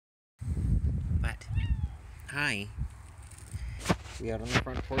But, hi. We out on the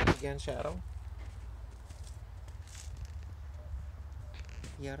front porch again, Shadow?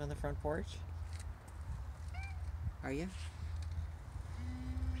 You out on the front porch? Are you?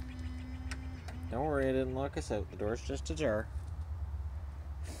 Don't worry, I didn't lock us out. The door's just ajar.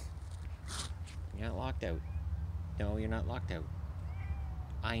 You're not locked out. No, you're not locked out.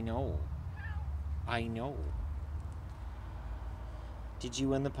 I know. I know. Did you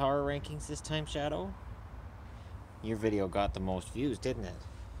win the power rankings this time, Shadow? Your video got the most views, didn't it?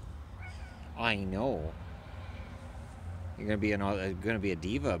 I know. You're gonna be a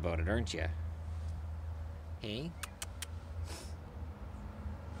diva about it, aren't you? Hey?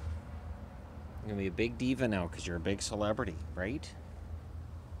 You're gonna be a big diva now because you're a big celebrity, right?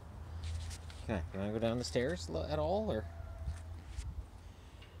 Okay, you wanna go down the stairs at all, or?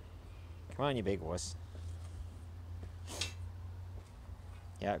 Come on, you big wuss.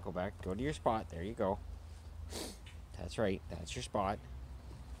 Yeah, go back. Go to your spot. There you go. That's right. That's your spot.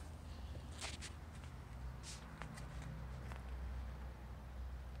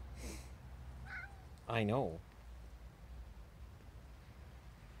 I know.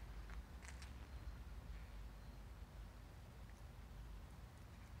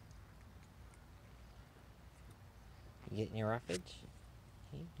 You getting your roughage?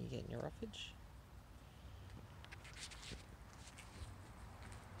 You getting your roughage?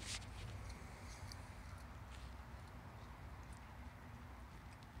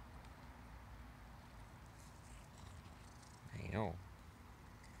 I know.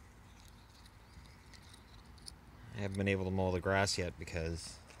 I haven't been able to mow the grass yet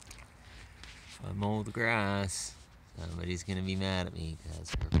because if I mow the grass, somebody's gonna be mad at me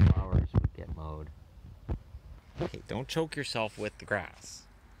because her flowers would get mowed. Okay, don't choke yourself with the grass.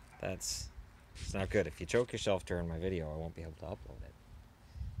 It's not good. If you choke yourself during my video, I won't be able to upload it.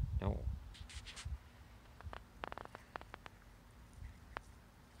 No.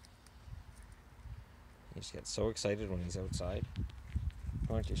 You just get so excited when he's outside.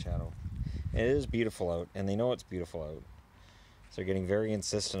 Don't you, Shadow? It is beautiful out, and they know it's beautiful out. So they're getting very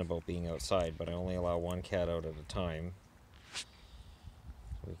insistent about being outside, but I only allow one cat out at a time.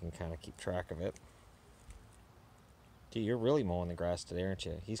 So we can kind of keep track of it. Dude, you're really mowing the grass today, aren't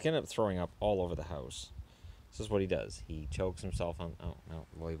you? He's going to end up throwing up all over the house. This is what he does. He chokes himself on... Oh, no,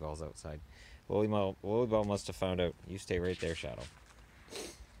 Lilybell's outside. Lilybell must have found out. You stay right there, Shadow.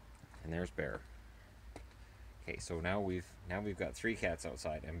 And there's Bear. Okay, so now we've got 3 cats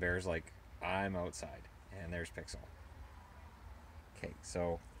outside, and Bear's like, I'm outside. And there's Pixel. Okay,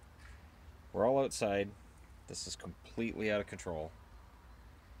 so we're all outside. This is completely out of control.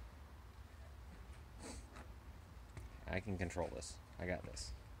 I can control this. I got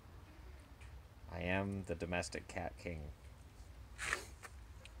this. I am the domestic cat king.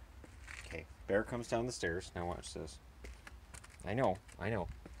 Okay, Bear comes down the stairs. Now watch this. I know.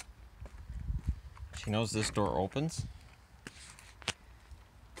 She knows this door opens.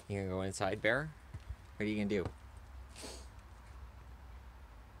 You gonna go inside, Bear? What are you gonna do?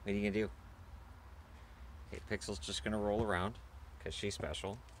 What are you gonna do? Okay, Pixel's just gonna roll around because she's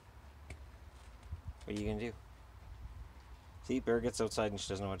special. What are you gonna do? See, Bear gets outside and she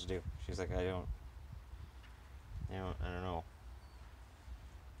doesn't know what to do. She's like, I don't know.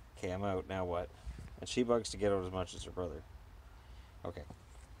 Okay, I'm out. Now what? And she bugs to get out as much as her brother. Okay.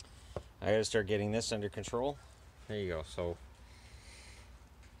 I gotta start getting this under control. There you go. So,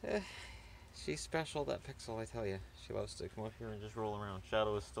 she's special, that Pixel, I tell you. She loves to come up here and just roll around.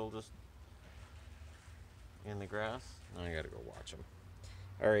 Shadow is still just in the grass. Now I gotta go watch him.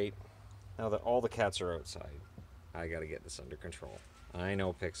 Alright. Now that all the cats are outside, I gotta get this under control. I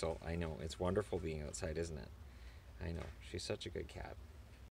know, Pixel. I know. It's wonderful being outside, isn't it? I know. She's such a good cat.